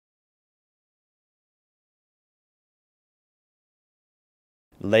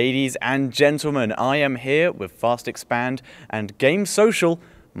Ladies and gentlemen, I am here with Fast Expand and Game Social.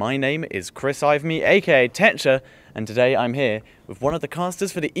 My name is Chris Ivermee, aka Tetcher, and today I'm here with one of the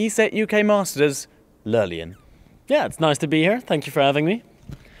casters for the ESET UK Masters, Lyrlian. Yeah, it's nice to be here. Thank you for having me.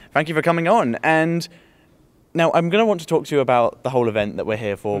 Thank you for coming on. And now I'm going to want to talk to you about the whole event that we're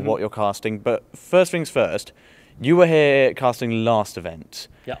here for, what you're casting. But first things first, you were here casting last event.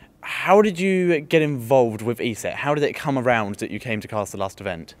 Yeah. How did you get involved with ESET? How did it come around that you came to cast the last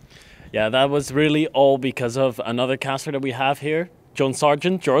event? Yeah, that was really all because of another caster that we have here, John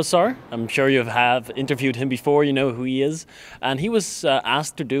Sargent, Jorsar. I'm sure you have interviewed him before, you know who he is. And he was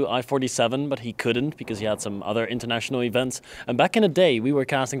asked to do I-47, but he couldn't because he had some other international events. And back in the day, we were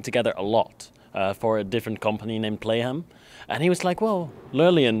casting together a lot for a different company named Playham. And he was like, well,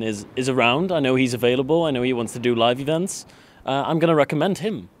 Lyrlian is around. I know he's available. I know he wants to do live events. I'm going to recommend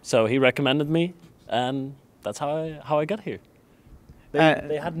him. So he recommended me, and that's how I got here.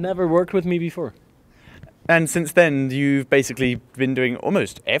 They had never worked with me before. And since then, you've basically been doing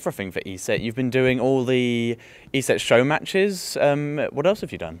almost everything for ESET. You've been doing all the ESET show matches. What else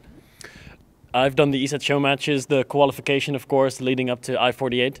have you done? I've done the ESET show matches, the qualification, of course, leading up to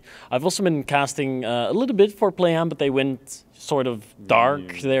I-48. I've also been casting a little bit for Playham, but they went sort of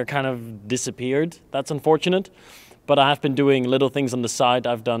dark. They're kind of disappeared. That's unfortunate. But I have been doing little things on the side.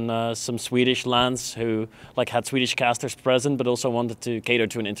 I've done some Swedish lands who had Swedish casters present, but also wanted to cater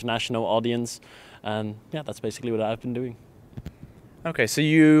to an international audience. And yeah, that's basically what I've been doing. Okay, so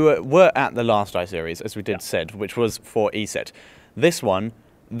you were at the last I-Series, as we said, which was for ESET. This one,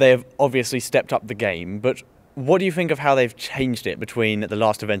 they've obviously stepped up the game, but what do you think of how they've changed it between the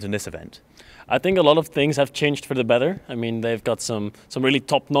last event and this event? I think a lot of things have changed for the better. I mean, they've got some really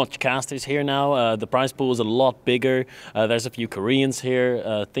top-notch casters here now. The prize pool is a lot bigger. There's a few Koreans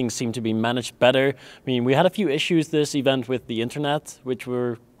here. Things seem to be managed better. I mean, we had a few issues this event with the internet, which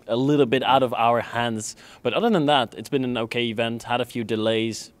were a little bit out of our hands. But other than that, it's been an okay event, had a few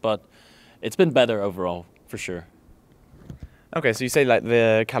delays, but it's been better overall, for sure. Okay, so you say like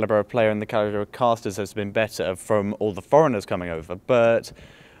the caliber of player and the caliber of casters has been better from all the foreigners coming over, but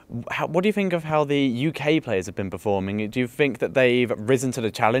what do you think of how the UK players have been performing? Do you think that they've risen to the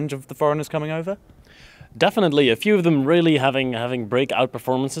challenge of the foreigners coming over? Definitely, a few of them really having breakout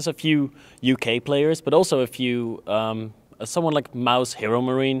performances, a few UK players, but also a few, someone like Mouse Hero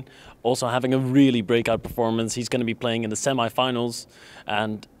Marine also having a really breakout performance. He's going to be playing in the semi-finals,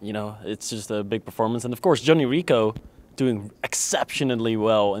 and you know, it's just a big performance. And of course, Johnny Rico doing exceptionally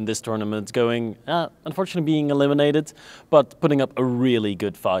well in this tournament, going, unfortunately being eliminated, but putting up a really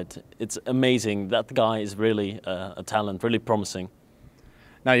good fight. It's amazing. That guy is really a talent, really promising.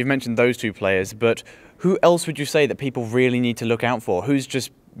 Now, you've mentioned those two players, but who else would you say that people really need to look out for? Who's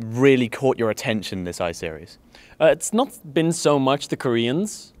just really caught your attention this I-Series? It's not been so much the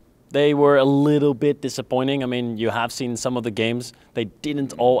Koreans. They were a little bit disappointing. I mean, you have seen some of the games. They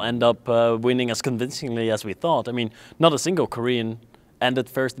didn't all end up winning as convincingly as we thought. I mean, not a single Korean ended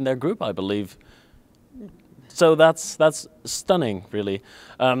first in their group, I believe. So that's stunning, really.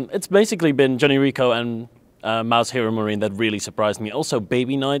 It's basically been Johnny Rico and Mouse Hero Marine that really surprised me. Also,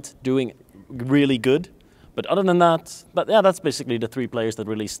 Baby Knight doing really good. But other than that, that's basically the three players that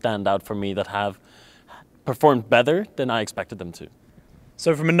really stand out for me that have performed better than I expected them to.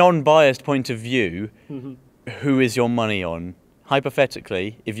 So from a non-biased point of view, who is your money on?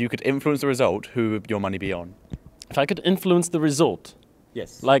 Hypothetically, if you could influence the result, who would your money be on? If I could influence the result?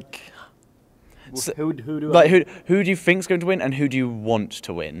 Yes. Like, so, who do you think's going to win and who do you want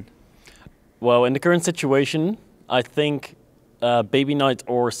to win? Well, in the current situation, I think Baby Knight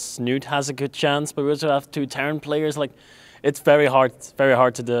or Snoot has a good chance, but we also have two Terran players. Like, it's very hard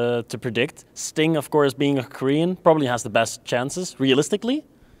to predict. Sting, of course, being a Korean, probably has the best chances, realistically.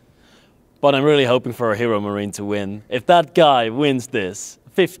 But I'm really hoping for a Hero Marine to win. If that guy wins this,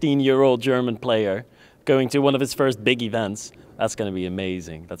 15-year-old German player, going to one of his first big events, that's going to be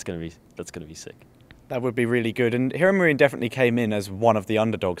amazing. That's going to be sick. That would be really good. And Hero Marine definitely came in as one of the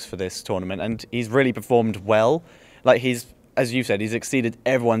underdogs for this tournament, and he's really performed well. Like, as you said, he's exceeded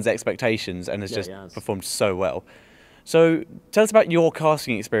everyone's expectations and has performed so well. So tell us about your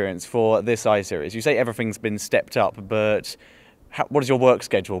casting experience for this I-Series. You say everything's been stepped up, but what has your work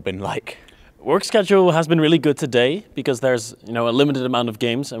schedule been like? Work schedule has been really good today because there's a limited amount of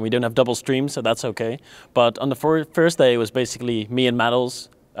games and we don't have double streams, so that's okay. But on the first day, it was basically me and Maddles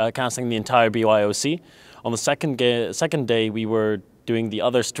casting the entire BYOC. On the second day, we were doing the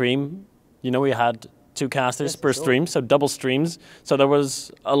other stream. We had two casters per stream, so double streams. So there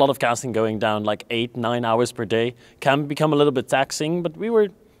was a lot of casting going down, like 8-9 hours per day. Can become a little bit taxing, but we were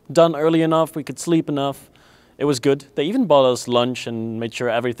done early enough, we could sleep enough. it was good. They even bought us lunch and made sure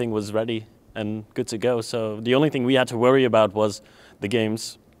everything was ready and good to go. So the only thing we had to worry about was the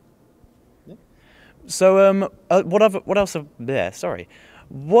games. So what else? Sorry.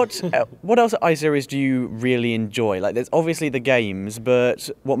 What else at iSeries do you really enjoy? Like, there's obviously the games, but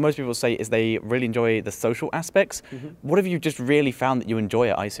what most people say is they really enjoy the social aspects. What have you just really found that you enjoy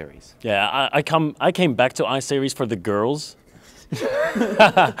at iSeries? Yeah, I came back to iSeries for the girls.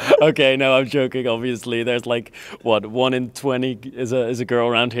 Okay, no, I'm joking. Obviously, there's like what 1 in 20 is a girl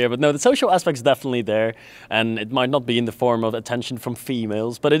around here, but no, the social aspect's definitely there, and it might not be in the form of attention from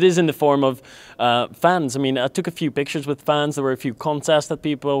females, but it is in the form of fans. I mean, I took a few pictures with fans. There were a few contests that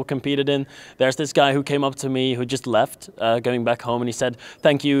people competed in. There's this guy who came up to me who just left, going back home, and he said,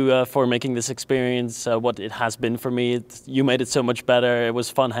 "Thank you for making this experience what it has been for me. You made it so much better. It was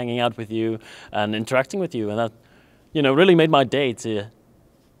fun hanging out with you and interacting with you," and that, you know, really made my day to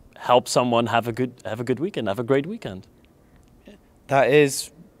help someone have a good weekend, have a great weekend. That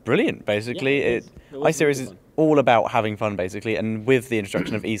is brilliant, basically. Yeah, iSeries is all about having fun, basically, and with the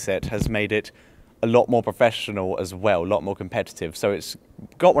introduction of ESET has made it a lot more professional as well, a lot more competitive. So it's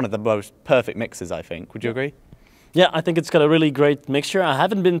got one of the most perfect mixes, I think. Would you agree? Yeah, I think it's got a really great mixture. I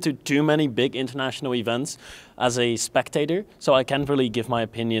haven't been to too many big international events as a spectator, so I can't really give my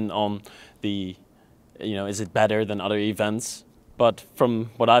opinion on the, you know, is it better than other events? But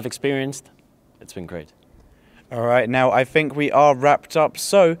from what I've experienced, it's been great. All right, now I think we are wrapped up.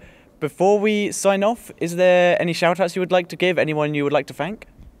 So before we sign off, is there any shout-outs you would like to give? Anyone you would like to thank?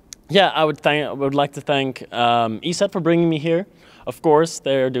 Yeah, I would like to thank ESET for bringing me here. Of course,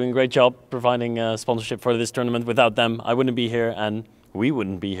 they're doing a great job providing sponsorship for this tournament. Without them, I wouldn't be here, and we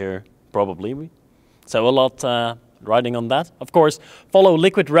wouldn't be here, probably. So a lot riding on that. Of course, follow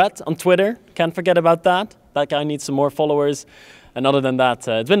Liquid Red on Twitter. Can't forget about that. That guy needs some more followers. And other than that,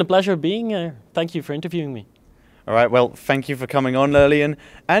 it's been a pleasure being here. Thank you for interviewing me. All right, well, thank you for coming on, Lyrlian.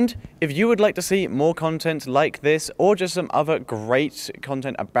 And if you would like to see more content like this, or just some other great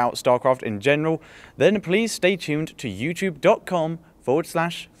content about StarCraft in general, then please stay tuned to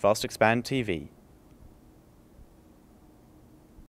youtube.com/FastExpandTV.